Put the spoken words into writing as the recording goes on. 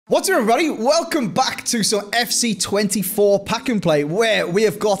What's up, everybody? Welcome back to some FC24 pack and play, where we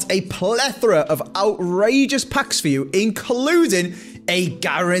have got a plethora of outrageous packs for you, including a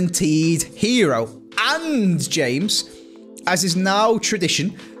guaranteed hero. And, James, as is now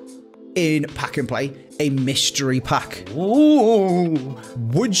tradition in pack and play, a mystery pack. Ooh.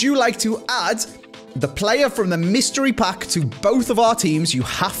 Would you like to add the player from the mystery pack to both of our teams? You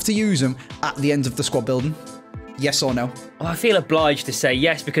have to use them at the end of the squad building. Yes or no? Well, I feel obliged to say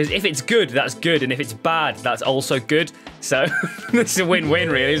yes, because if it's good, that's good, and if it's bad, that's also good. So it's a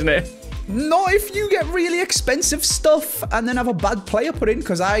win-win, really, isn't it? Not if you get really expensive stuff and then have a bad player put in,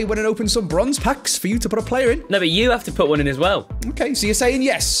 because I went and opened some bronze packs for you to put a player in. No, but you have to put one in as well. Okay, so you're saying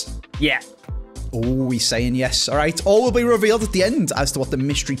yes? Yeah. Oh, he's saying yes. All right, all will be revealed at the end as to what the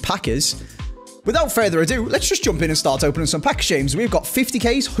mystery pack is. Without further ado, let's just jump in and start opening some packs, James. We've got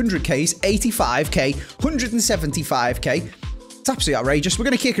 50Ks, 100Ks, 85K, 175K. It's absolutely outrageous. We're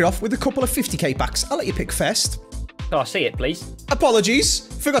going to kick it off with a couple of 50K packs. I'll let you pick first. Oh, I see it, please. Apologies.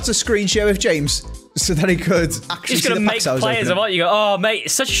 Forgot to screen share with James so that he could actually see the packs I was opening. Just going to make players of what you go, oh, mate,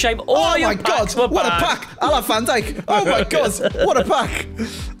 it's such a shame. Oh, my God. What a pack. I'll have Van Dijk. Oh, my God. What a pack.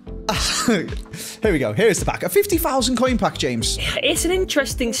 Here we go. Here's the pack. A 50,000 coin pack, James. It's an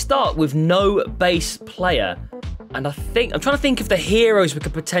interesting start with no base player. And I'm trying to think of the heroes we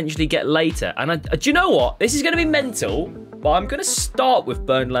could potentially get later. And do you know what? This is going to be mental, but I'm going to start with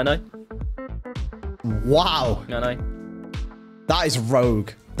Bernd Leno. Wow. No. That is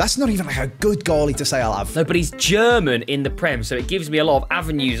rogue. That's not even like a good goalie to say I'll have. No, but he's German in the Prem, so it gives me a lot of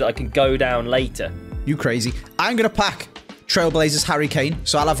avenues that I can go down later. You crazy. I'm going to pack Trailblazers Harry Kane,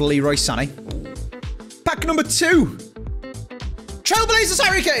 so I'll have Leroy Sané. Pack number 2. Trailblazers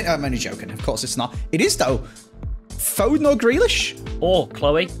Harry Kane. I'm only joking. Of course it's not. It is, though. Foden or Grealish? Or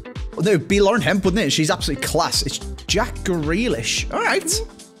Chloe. Well, no, it'd be Lauren Hemp, wouldn't it? She's absolutely class. It's Jack Grealish. All right.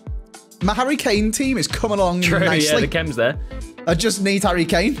 My Harry Kane team is coming along nicely. Yeah, the chem's there. I just need Harry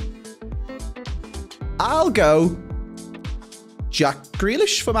Kane. I'll go Jack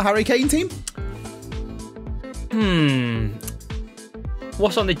Grealish for my Harry Kane team.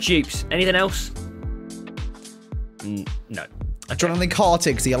 What's on the dupes? Anything else? No. Okay. Do you want to link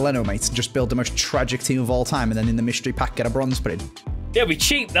Hartig to your Leno, mate, and just build the most tragic team of all time, and then in the mystery pack get a bronze put in? It'll be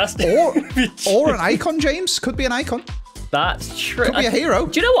cheap, that's or an icon, James. Could be an icon. That's true. Could be a hero.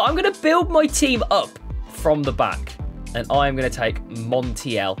 Do you know what? I'm going to build my team up from the back, and I'm going to take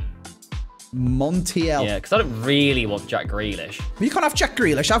Montiel. Montiel. Yeah, because I don't really want Jack Grealish. You can't have Jack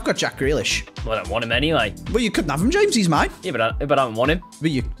Grealish. I've got Jack Grealish. Well, I don't want him anyway. Well, you couldn't have him, James. He's mine. Yeah, but I don't want him.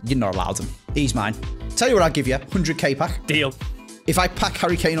 But you're not allowed him. He's mine. Tell you what I'll give you. 100k pack. Deal. If I pack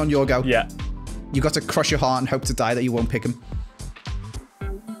Harry Kane on your go, yeah, you got to crush your heart and hope to die that you won't pick him.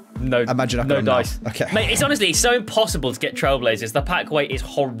 No, imagine no dice. Now. Okay. Mate, it's honestly so impossible to get Trailblazers. The pack weight is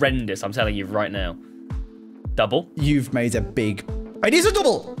horrendous, I'm telling you right now. Double? You've made a big... It is a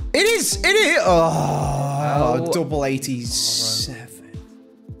double! It is! It is! Oh, double 87.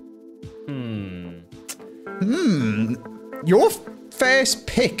 Your first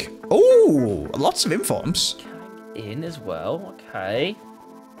pick. Oh, lots of informs. In as well, okay.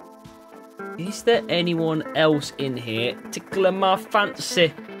 Is there anyone else in here tickling my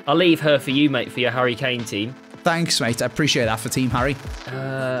fancy? I'll leave her for you, mate, for your Harry Kane team. Thanks, mate. I appreciate that for Team Harry.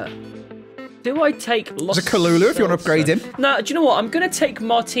 Do I take Los... There's a Kalulu if you want to upgrade him. No, do you know what? I'm going to take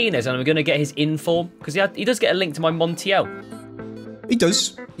Martinez and I'm going to get his inform, because he does get a link to my Montiel. He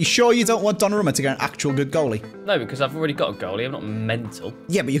does. You sure you don't want Donnarumma to get an actual good goalie? No, because I've already got a goalie. I'm not mental.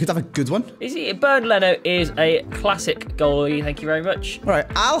 Yeah, but you could have a good one. Bernd Leno is a classic goalie. Thank you very much. All right,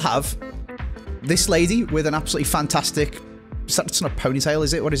 I'll have this lady with an absolutely fantastic... It's not a ponytail,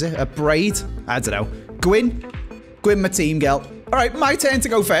 is it? What is it? A braid? I don't know. Gwyn, my team girl. All right, my turn to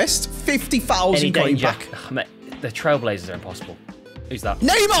go first. 50,000 coin pack. Oh, mate, the Trailblazers are impossible. Who's that?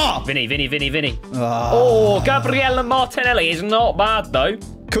 Neymar! Vinny. Oh, Gabriele Martinelli is not bad, though.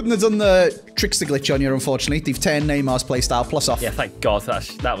 Couldn't have done the trickster glitch on you, unfortunately. They've turned Neymar's playstyle plus off. Yeah, thank God.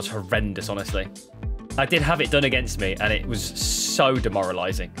 That was horrendous, honestly. I did have it done against me, and it was so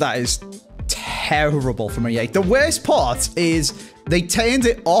demoralising. That is terrible from EA. The worst part is they turned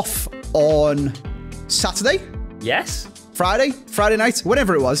it off on Saturday? Yes. Friday night,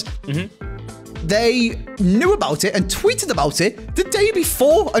 whatever it was. They knew about it and tweeted about it the day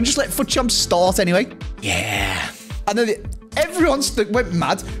before and just let FUT Champs start anyway. Yeah. And then everyone went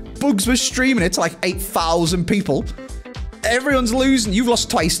mad. Bugs was streaming it to like 8,000 people. Everyone's losing. You've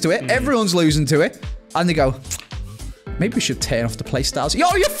lost twice to it. Everyone's losing to it. And they go, maybe we should turn off the playstyles. Yo,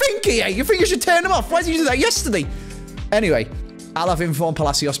 you think, EA? You think you should turn them off? Why did you do that yesterday? Anyway, I'll have Inform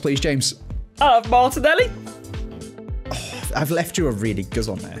Palacios, please, James. I'll have Martinelli. I've left you a really good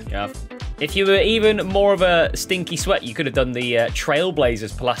one there. Yeah. If you were even more of a stinky sweat, you could have done the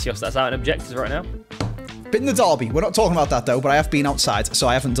Trailblazers Palacios. That's out in objectives right now. Been the derby. We're not talking about that, though, but I have been outside, so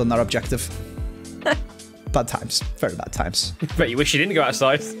I haven't done that objective. Bad times. Very bad times. Bet you wish you didn't go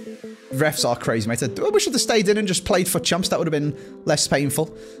outside. Refs are crazy, mate. I wish I'd have stayed in and just played for chumps. That would have been less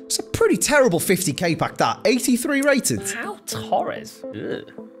painful. It's a pretty terrible 50k pack, that. 83 rated. How Torres?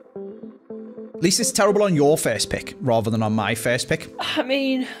 Ugh. At least it's terrible on your first pick, rather than on my first pick. I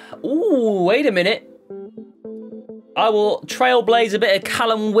mean, ooh, wait a minute. I will trailblaze a bit of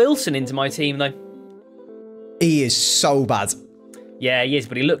Callum Wilson into my team, though. He is so bad. Yeah, he is,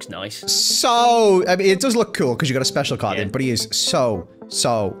 but he looks nice. So, I mean, it does look cool because you got a special card in, but he is so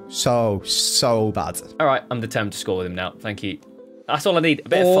bad. All right, I'm determined to score with him now. Thank you. That's all I need. A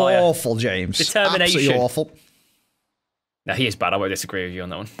bit of fire. Awful, James. Determination. Absolutely awful. No, he is bad. I won't disagree with you on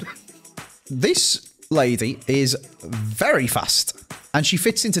that one. This lady is very fast, and she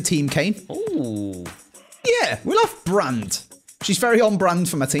fits into Team Kane. Ooh. Yeah, we love brand. She's very on brand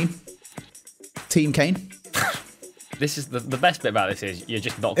for my team. Team Kane. This is the best bit about this is you're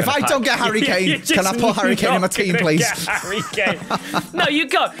just not. If I don't get Harry Kane, can I put Harry Kane in my team, please? Get Harry Kane. No, you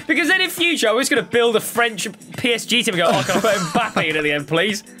can't, because then in future I was going to build a French PSG team and go, oh, can I put Mbappe in at the end,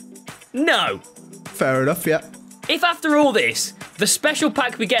 please? No. Fair enough, yeah. If after all this, the special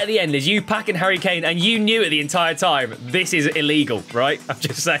pack we get at the end is you packing Harry Kane and you knew it the entire time, this is illegal, right? I'm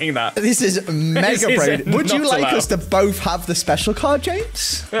just saying that. This is mega brain. Would you like us to both have the special card,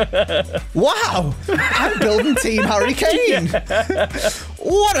 James? Wow! I'm building Team Harry Kane.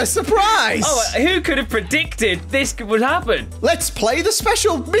 What a surprise! Oh, who could have predicted this would happen? Let's play the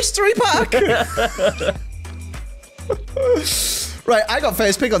special mystery pack. Right, I got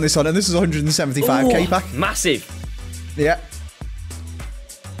first pick on this one, and this is 175k pack. Massive. Yeah.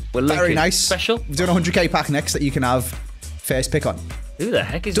 We're looking very nice. Special. Doing a 100k pack next that you can have first pick on. Who the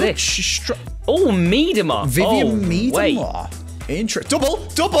heck is Dutch this? Oh, Miedema. Vivian Miedema.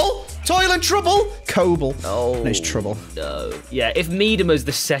 Double. Toil and trouble. Coble. Oh. There's trouble. No. Yeah, if Miedema's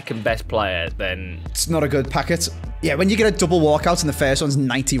the second best player, then... It's not a good packet. Yeah, when you get a double walkout and the first one's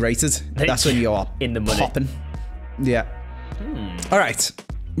 90 rated, that's when you're in the money. Popping. Yeah. All right.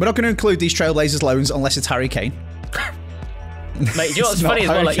 We're not going to include these Trailblazers loans unless it's Harry Kane. Mate, do you know what's funny as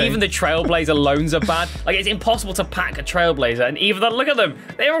well? Like, even the Trailblazer loans are bad. Like, it's impossible to pack a Trailblazer, and even look at them.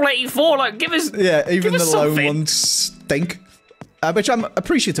 They're all 84. Like, give us. Yeah, even the loan something. ones stink. Which I'm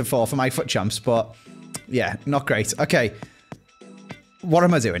appreciative for my foot champs, but yeah, not great. Okay. What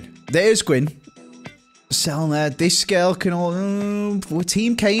am I doing? There's Gwyn. Selling there. This girl can all.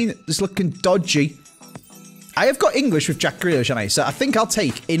 Team Kane is looking dodgy. I have got English with Jack Grealish, haven't I? So I think I'll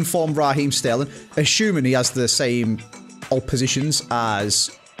take informed Raheem Sterling, assuming he has the same old positions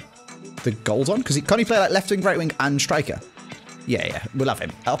as the gold one, because can he play like left wing, right wing, and striker? Yeah, we'll have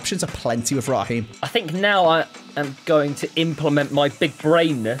him. Options are plenty with Raheem. I think now I am going to implement my big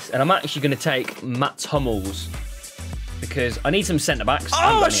brainness, and I'm actually going to take Mats Hummels, because I need some centre backs.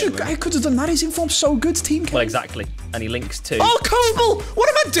 Oh, I could have done that. He's informed so good, Team Kane. Well, exactly, and he links to. Oh, Coble! What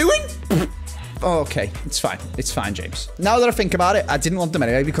am I doing? Oh, okay, it's fine. It's fine, James. Now that I think about it, I didn't want them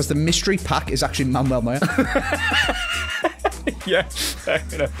anyway because the mystery pack is actually Manuel Neuer. Yeah, fair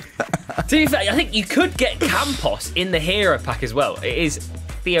enough. To be fair, I think you could get Campos in the hero pack as well. It is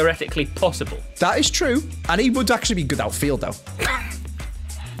theoretically possible. That is true, and he would actually be good outfield, though.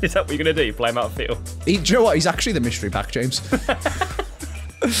 Is that what you're going to do? Play him outfield? Do you know what? He's actually the mystery pack, James.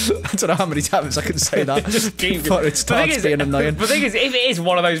 I don't know how many times I can say that before it starts being annoying. The thing is, if it is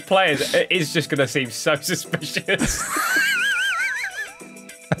one of those players, it is just going to seem so suspicious.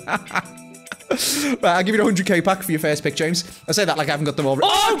 Right, I'll give you a 100k pack for your first pick, James. I say that like I haven't got them all.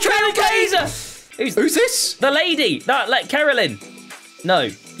 Oh, Trailblazer! Who's this? The lady. That, like, Carolyn. No.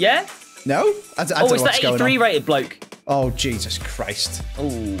 Yeah? No? I don't know it's what's the 83 rated bloke. Oh, Jesus Christ.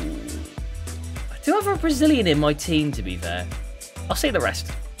 Oh. I do have a Brazilian in my team, to be fair. I'll say the rest.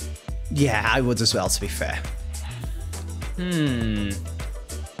 Yeah, I would as well, to be fair.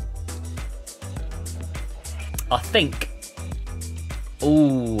 I think...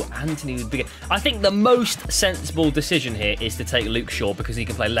 Oh, Anthony would be good. I think the most sensible decision here is to take Luke Shaw because he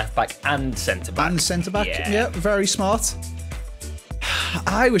can play left back and centre back. And centre back, yeah, very smart.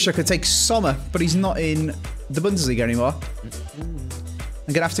 I wish I could take Sommer, but he's not in the Bundesliga anymore. I'm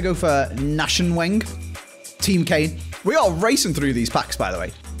going to have to go for Naschenweng. Team Kane. We are racing through these packs, by the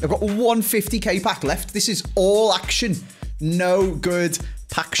way. I've got 150k pack left. This is all action. No good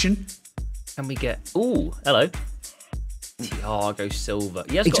paction. Can we get... Ooh, hello. Thiago Silva.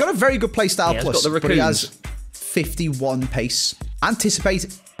 He's got a very good playstyle plus, got the but he has 51 pace. Anticipate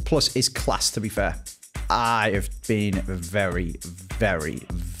plus is class, to be fair. I have been very, very,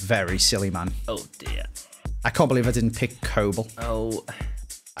 very silly, man. Oh, dear. I can't believe I didn't pick Kobel. Oh.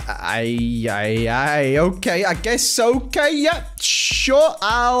 Okay, I guess okay, yeah. Sure,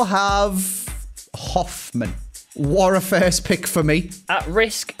 I'll have Hoffman. What a first pick for me. At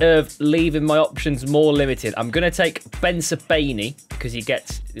risk of leaving my options more limited, I'm going to take Ben Sebaini because he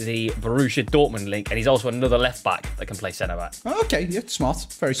gets the Borussia Dortmund link, and he's also another left back that can play centre back. Okay, yeah, smart.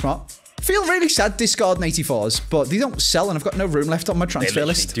 Very smart. Feel really sad discarding 84s, but they don't sell, and I've got no room left on my transfer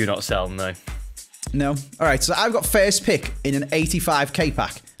list. Do not sell, no. No. All right, so I've got first pick in an 85k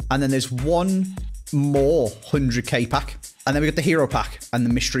pack, and then there's one more 100k pack, and then we got the hero pack and the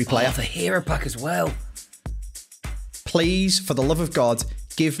mystery player. Oh, the hero pack as well. Please, for the love of God,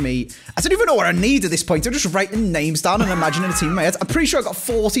 give me... I don't even know what I need at this point. I'm just writing names down and imagining a team in my head. I'm pretty sure I got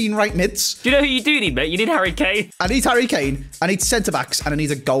 14 right mids. Do you know who you do need, mate? You need Harry Kane. I need Harry Kane. I need centre-backs, and I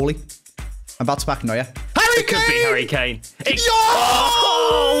need a goalie. I'm about to back Neuer. Harry Kane! Could be Harry Kane.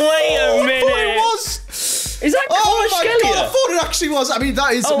 Oh, wait a minute. I thought it was. Is that Oh my God, I thought it actually was. I mean,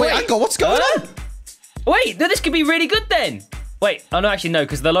 that is... wait, hang on, what's going on? Wait, no, this could be really good then. Wait, oh no, actually no,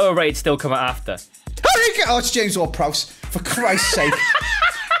 because the lower rated still come out after. Harry Kane! Oh, it's James Ward-Prowse. For Christ's sake.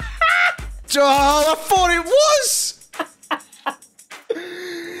 Oh, I thought it was.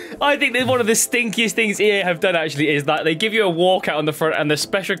 I think that one of the stinkiest things EA have done actually is that they give you a walkout on the front and the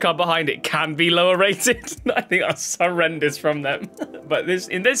special card behind it can be lower rated. I think that's horrendous from them. But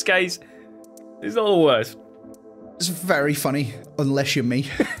in this case, it's all the worst. It's very funny, unless you're me.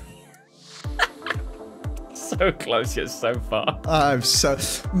 So close yet so far. I'm so...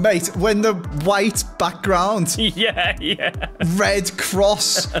 Mate, when the white background... Yeah. Red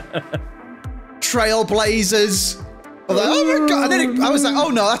cross... Trailblazers... I was like, oh my God. And then I was like, oh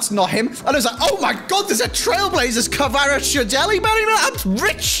no, that's not him. And I was like, oh my God, there's a Trailblazers Kvaratskhelia. I'm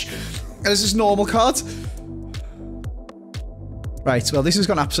rich. And it's just normal cards. Right, well, this has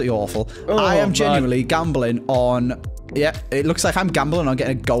gone absolutely awful. I am genuinely gambling on... Yeah, it looks like I'm gambling on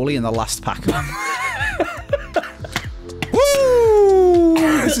getting a goalie in the last pack. Woo!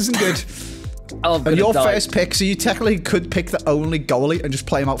 This isn't good. And your first pick, so you technically could pick the only goalie and just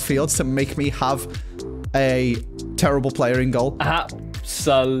play him outfield to make me have a terrible player in goal.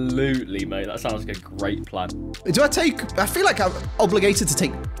 Absolutely, mate. That sounds like a great plan. Do I take... I feel like I'm obligated to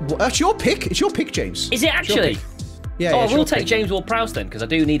take... It's your pick. It's your pick, James. Is it actually? Yeah, I will take James Ward-Prowse then, because I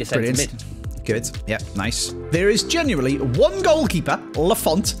do need a centre mid. Good. Yeah, nice. There is genuinely one goalkeeper,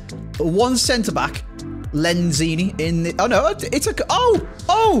 Lafont, one centre-back, Lenzini in the... Oh, no. It's a... Oh!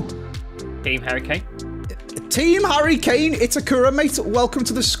 Team Harry Kane. Team Harry Kane. It's a Kura, mate. Welcome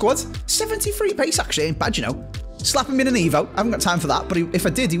to the squad. 73 pace, actually. Ain't bad, you know. Slap him in an Evo. I haven't got time for that, but if I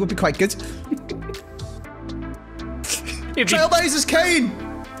did, he would be quite good. Trailblazers Kane.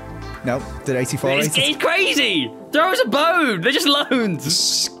 No, did 84 rated. It's crazy. Throw us a bone. They're just loans.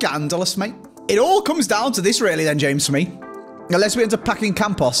 Scandalous, mate. It all comes down to this, really, then, James, for me. Unless we end up packing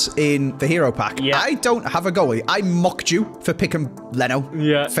Campos in the hero pack. Yeah. I don't have a goalie. I mocked you for picking Leno.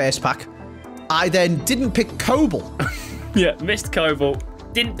 Yeah. First pack. I then didn't pick Kobel. Yeah, missed Kobel.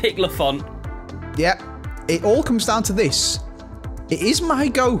 Didn't pick Lafont. Yeah. It all comes down to this. It is my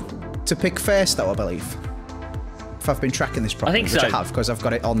go to pick first, though, I believe. If I've been tracking this properly. I think so. Which I have, because I've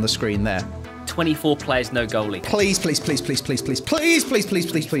got it on the screen there. 24 players, no goalie. Please, please, please, please, please, please, please, please, please,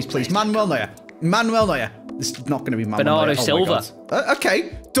 please, please, please. Manuel Neuer. Manuel Neuer. This is not going to be Manuel Neuer. Bernardo Silva.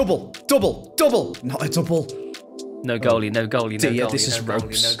 Okay. Double. Not a double. No goalie, no goalie, no goalie. This is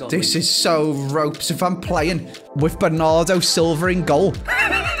ropes. This is so ropes. If I'm playing with Bernardo Silva in goal,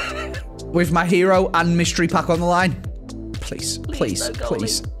 with my hero and mystery pack on the line, please.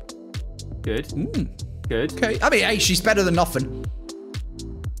 Good. Good. Okay. I mean, hey, she's better than nothing.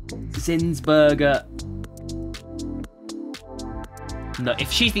 Zinsberger. No,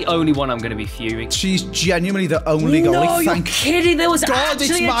 if she's the only one, I'm going to be fuming. She's genuinely the only goalie. No, you're kidding. There was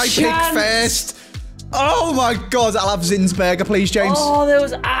actually a chance. God, it's my pick first. Oh my God, I'll have Zinsberger, please, James. Oh, there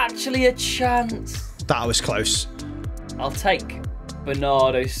was actually a chance. That was close. I'll take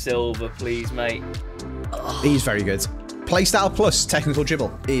Bernardo Silva, please, mate. He's very good. Playstyle plus technical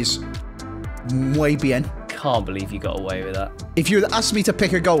dribble is muy bien. Can't believe you got away with that. If you had asked me to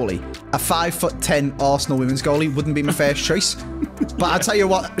pick a goalie, a 5'10" Arsenal women's goalie wouldn't be my first choice. But I'll tell you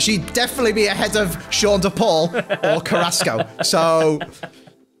what, she'd definitely be ahead of Sean DePaul or Carrasco. So,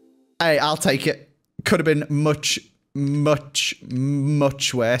 hey, I'll take it. Could have been much, much,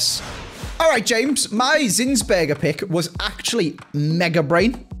 much worse. All right, James, my Zinsberger pick was actually Mega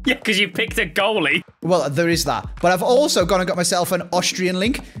Brain. Yeah, because you picked a goalie. Well, there is that. But I've also gone and got myself an Austrian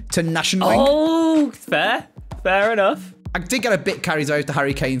link to National Wing. Oh, fair. Fair enough. I did get a bit carried out with the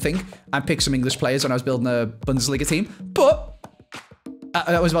Harry Kane thing and picked some English players when I was building a Bundesliga team. But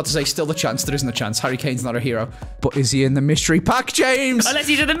I was about to say, still the chance. There isn't a chance. Harry Kane's not a hero. But is he in the mystery pack, James? Unless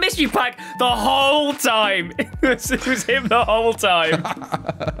he's in the mystery pack the whole time. It was him the whole time.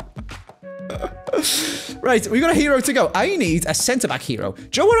 Right, we got a hero to go. I need a centre-back hero. Do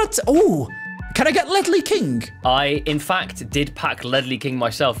you know what? Oh, can I get Ledley King? I, in fact, did pack Ledley King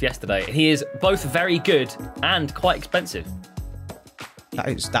myself yesterday. He is both very good and quite expensive.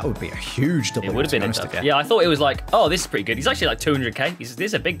 That would be a huge double. It would have been a dub. Yeah, I thought it was like, oh, this is pretty good. He's actually like 200k. This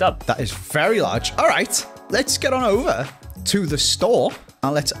is a big dub. That is very large. All right, let's get on over to the store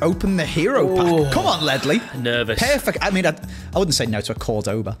and let's open the hero pack. Come on, Ledley. Nervous. Perfect. I mean, I wouldn't say no to a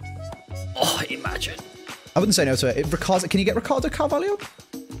Cordoba. Oh, imagine. I wouldn't say no to it. Ricardo, can you get Ricardo Carvalho?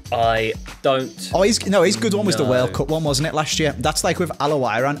 I don't. Oh, his good one was the World Cup one, wasn't it, last year? That's like with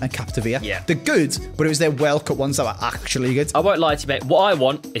Alawiran and Captavia. Yeah. They're good, but it was their World Cup ones that were actually good. I won't lie to you, mate. What I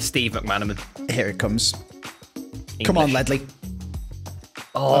want is Steve McManaman. Here it comes. English. Come on, Ledley.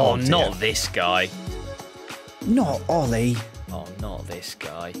 Oh, not this guy. Not Ollie. Oh, not this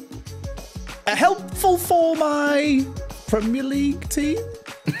guy. Helpful for my Premier League team?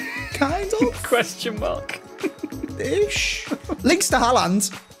 Kind of? Question mark. Ish. Links to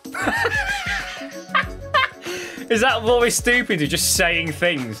Haaland. Is that what we're stupid to just saying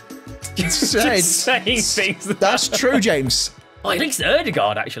things? Just saying things. That's true, James. Oh, he links to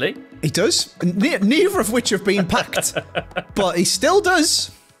Erdegaard, actually. He does. Neither of which have been packed. But he still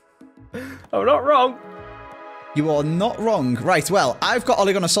does. I'm not wrong. You are not wrong. Right, well, I've got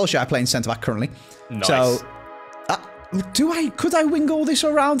Ole Gunnar Solskjaer playing centre-back currently. Nice. So, could I wing all this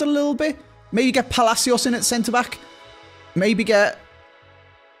around a little bit? Maybe get Palacios in at centre-back? Maybe get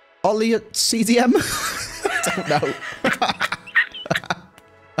Ollie at CDM? I don't know.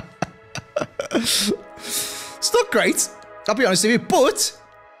 It's not great, I'll be honest with you, but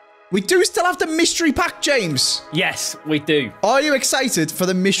we do still have the mystery pack, James. Yes, we do. Are you excited for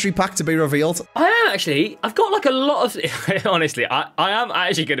the mystery pack to be revealed? I am actually. I've got like a lot of... Honestly, I am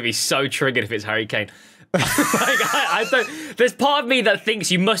actually going to be so triggered if it's Harry Kane. Like, I don't... There's part of me that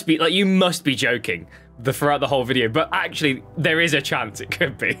thinks you must be joking throughout the whole video, but actually there is a chance it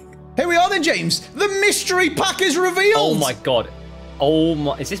could be. Here we are then, James. The mystery pack is revealed. Oh my god. Oh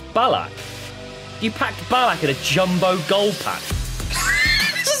my... Is this Ballack? You packed Ballack in a jumbo gold pack.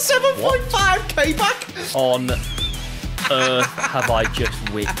 It's a 7.5k pack. On earth have I just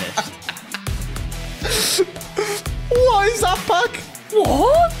witnessed? What is that pack?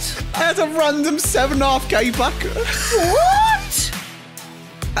 What? I had a random 7.5k pack. What?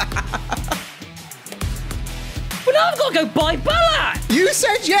 Well, now I've got to go buy Ballack. You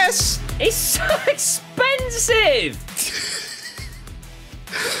said yes. It's so expensive.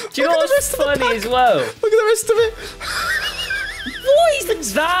 Do you know what's funny as well? Look at the rest of it. What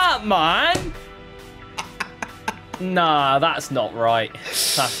is that, man? Nah, that's not right.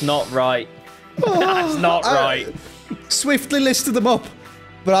 That's not right. That's not right. Swiftly listed them up,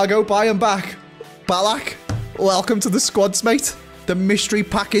 but I'll go buy them back. Ballack, welcome to the squads, mate. The mystery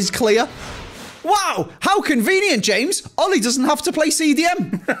pack is clear. Wow, how convenient, James. Ollie doesn't have to play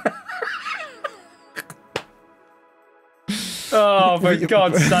CDM. Oh, for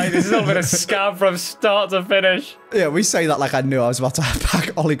God's sake, this has all been a scam from start to finish. Yeah, we say that like I knew I was about to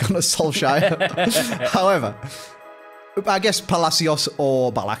pack Ole Gunnar Solskjaer. However, I guess Palacios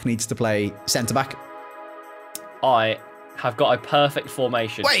or Ballack needs to play centre-back. I have got a perfect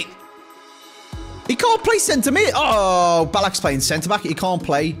formation. Wait! He can't play centre-mid. Oh, Ballack's playing centre-back. He can't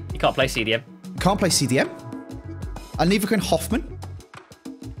play... You can't play CDM. Can't play CDM. And neither can Hoffman.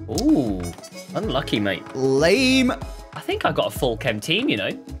 Ooh, unlucky, mate. Lame. I think I've got a full chem team, you know.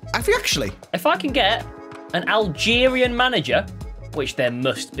 Have you actually? If I can get an Algerian manager, which there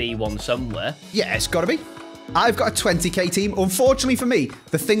must be one somewhere. Yeah, it's got to be. I've got a 20k team. Unfortunately for me,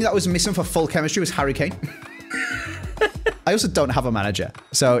 the thing that was missing for full chemistry was Harry Kane. I also don't have a manager.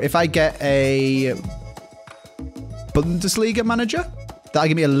 So if I get a Bundesliga manager, that'll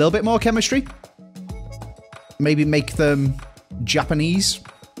give me a little bit more chemistry. Maybe make them Japanese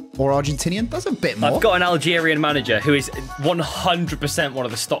or Argentinian. That's a bit more. I've got an Algerian manager who is 100% one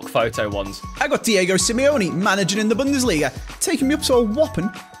of the stock photo ones. I got Diego Simeone managing in the Bundesliga, taking me up to a whopping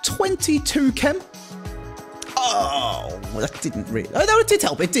 22 chem. Oh, that didn't really... Oh, no, it did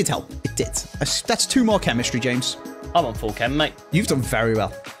help. It did help. It did. That's 2 more chemistry, James. I'm on full chem, mate. You've done very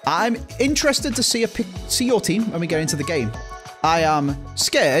well. I'm interested to see your team when we get into the game. I am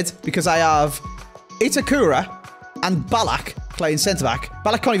scared because I have Itakura and Ballack playing centre-back.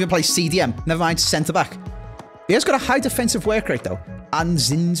 Ballack can't even play CDM, never mind centre-back. He has got a high defensive work rate, though. And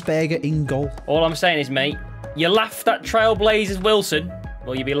Zinsberger in goal. All I'm saying is, mate, You laughed at Trailblazers Wilson.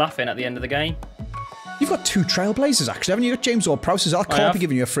 Will you be laughing at the end of the game? You've got 2 Trailblazers, actually, haven't you? Got James Ward-Prowse as well. I can't be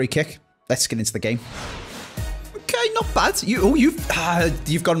giving you a free kick. Let's get into the game. Okay, not bad.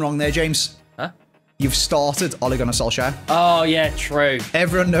 You've gone wrong there, James. Huh? You've started Ole Gunnar Solskjaer. Oh, yeah, true.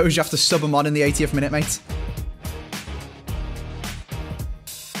 Everyone knows you have to sub him on in the 80th minute, mate.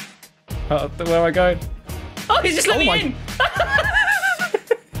 Where am I going? Oh, he's just let me in!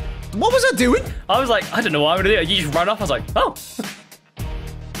 What was I doing? I was like, I don't know what I'm going to do. You just run off. I was like, oh.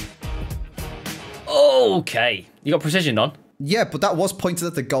 Okay. You got precision on? Yeah, but that was pointed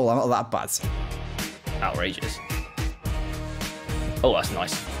at the goal. I'm not that bad. Outrageous. Oh, that's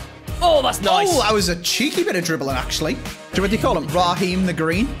nice. Oh, that's nice. Oh, that was a cheeky bit of dribbling, actually. What do you call him? Raheem the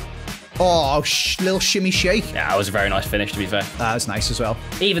Green? Oh, little shimmy shake. Yeah, that was a very nice finish, to be fair. That was nice as well.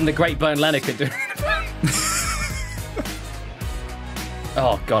 Even the great Bernd Leonard could do it.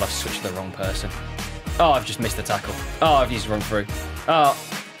 Oh, God, I've switched to the wrong person. Oh, I've just missed the tackle. Oh, I've just run through. Oh.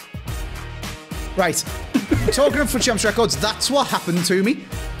 Right. Talking of FUT Champs records, that's what happened to me.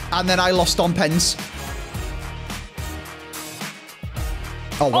 And then I lost on pens.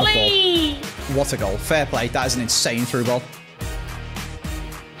 Oh, what a goal. What a goal. Fair play. That is an insane through ball.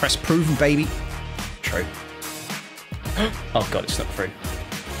 Press proven, baby. True. Oh, God, it's not through.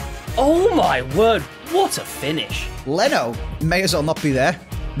 Oh, my word. What a finish. Leno may as well not be there,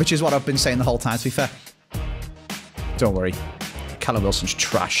 which is what I've been saying the whole time, to be fair. Don't worry. Callum Wilson's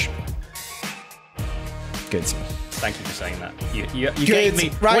trash. Good. Thank you for saying that. You gave me...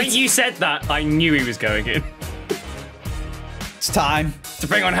 Right. When you said that, I knew he was going in. It's time to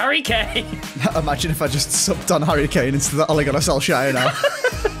bring on Harry Kane. Imagine if I just subbed on Harry Kane instead of Ole Gunnar Solskjaer now.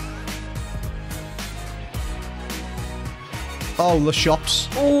 Oh, the shops.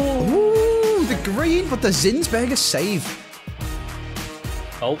 Ooh, the green, but the Zinsberger save.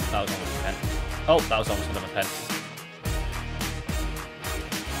 Oh, that was almost a pen. Oh, that was almost another pen.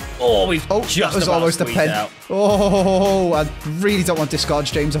 Oh, that was almost a pen. Out. Oh, I really don't want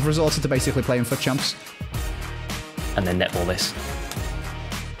discards, James. I've resorted to basically playing FUT Champs. And then netball this.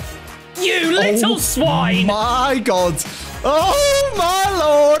 You little swine! My God. Oh, my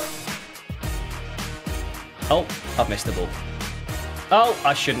Lord. Oh, I've missed the ball. Oh,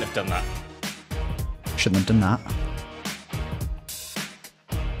 I shouldn't have done that. Shouldn't have done that.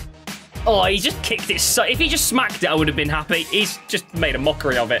 Oh, he just kicked it. So if he just smacked it, I would have been happy. He's just made a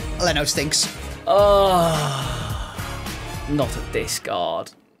mockery of it. Leno stinks. Oh, not a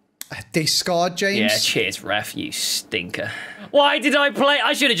discard. A discard, James? Yeah, cheers, ref, you stinker. Why did I play?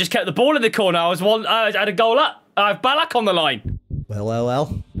 I should have just kept the ball in the corner. I had a goal up. I have Ballack on the line.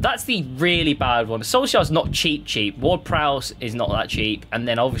 Well. That's the really bad one. Solskjaer's not cheap. Ward-Prowse is not that cheap. And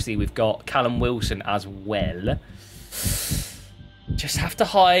then obviously we've got Callum Wilson as well. Just have to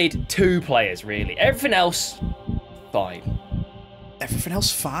hide 2 players, really. Everything else, fine. Everything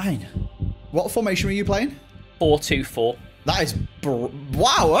else, fine. What formation were you playing? 4-2-4. That is...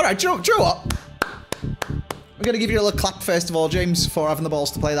 Wow, all right, do you know what? I'm going to give you a little clap first of all, James, for having the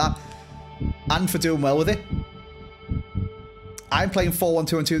balls to play that. And for doing well with it. I'm playing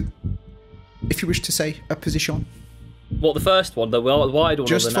 4-1-2-1-2, if you wish to say a position. What, the first one? The wide one?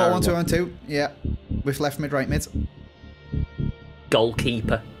 Just 4-1-2-1-2, yeah. With left mid, right mid.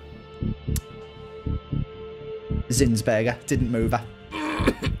 Goalkeeper. Zinsberger. Didn't move her.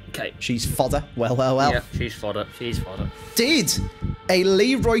 Okay. She's fodder. Well. Yeah, she's fodder. Did a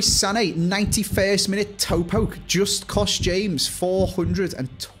Leroy Sané 91st minute toe poke just cost James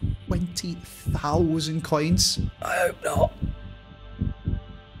 420,000 coins? I hope not.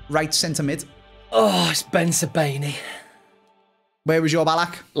 Right centre mid. Oh, it's Ben Sabani. Where was your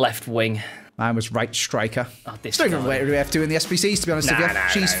Ballack? Left wing. Mine was right striker. Oh, It's not even where we have to do in the SBCs, to be honest with you.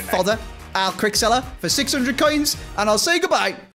 She's fodder. I'll quick sell her for 600 coins, and I'll say goodbye.